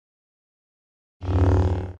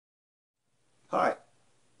Hi.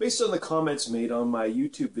 Based on the comments made on my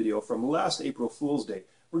YouTube video from last April Fool's Day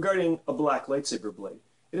regarding a black lightsaber blade,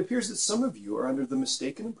 it appears that some of you are under the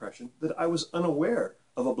mistaken impression that I was unaware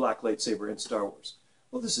of a black lightsaber in Star Wars.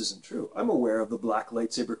 Well, this isn't true. I'm aware of the black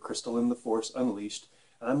lightsaber crystal in The Force Unleashed,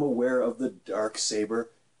 and I'm aware of the dark saber.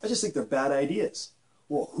 I just think they're bad ideas.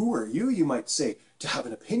 Well, who are you, you might say, to have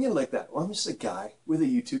an opinion like that? Well, I'm just a guy with a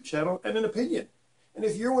YouTube channel and an opinion. And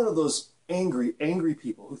if you're one of those angry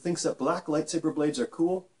people who thinks that black lightsaber blades are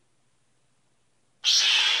cool,